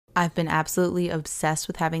I've been absolutely obsessed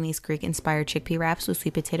with having these Greek-inspired chickpea wraps with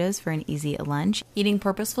sweet potatoes for an easy lunch. Eating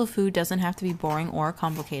purposeful food doesn't have to be boring or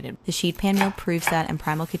complicated. The Sheet Pan meal proves that, and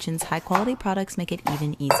Primal Kitchen's high-quality products make it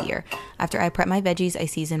even easier. After I prep my veggies, I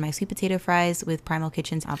season my sweet potato fries with Primal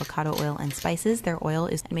Kitchen's avocado oil and spices. Their oil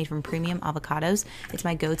is made from premium avocados. It's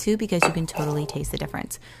my go-to because you can totally taste the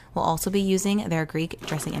difference. We'll also be using their Greek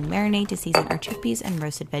Dressing Marinade to season our chickpeas and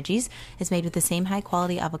roasted veggies. It's made with the same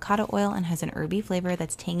high-quality avocado oil and has an herby flavor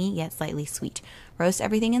that's tangy yet slightly sweet. Roast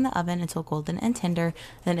everything in the oven until golden and tender,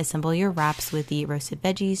 then assemble your wraps with the roasted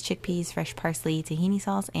veggies, chickpeas, fresh parsley, tahini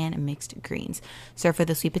sauce, and mixed greens. Serve with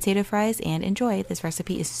the sweet potato fries and enjoy. This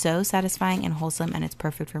recipe is so satisfying and wholesome, and it's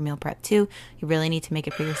perfect for meal prep too. You really need to make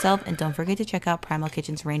it for yourself, and don't forget to check out Primal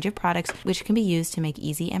Kitchen's range of products, which can be used to make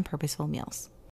easy and purposeful meals.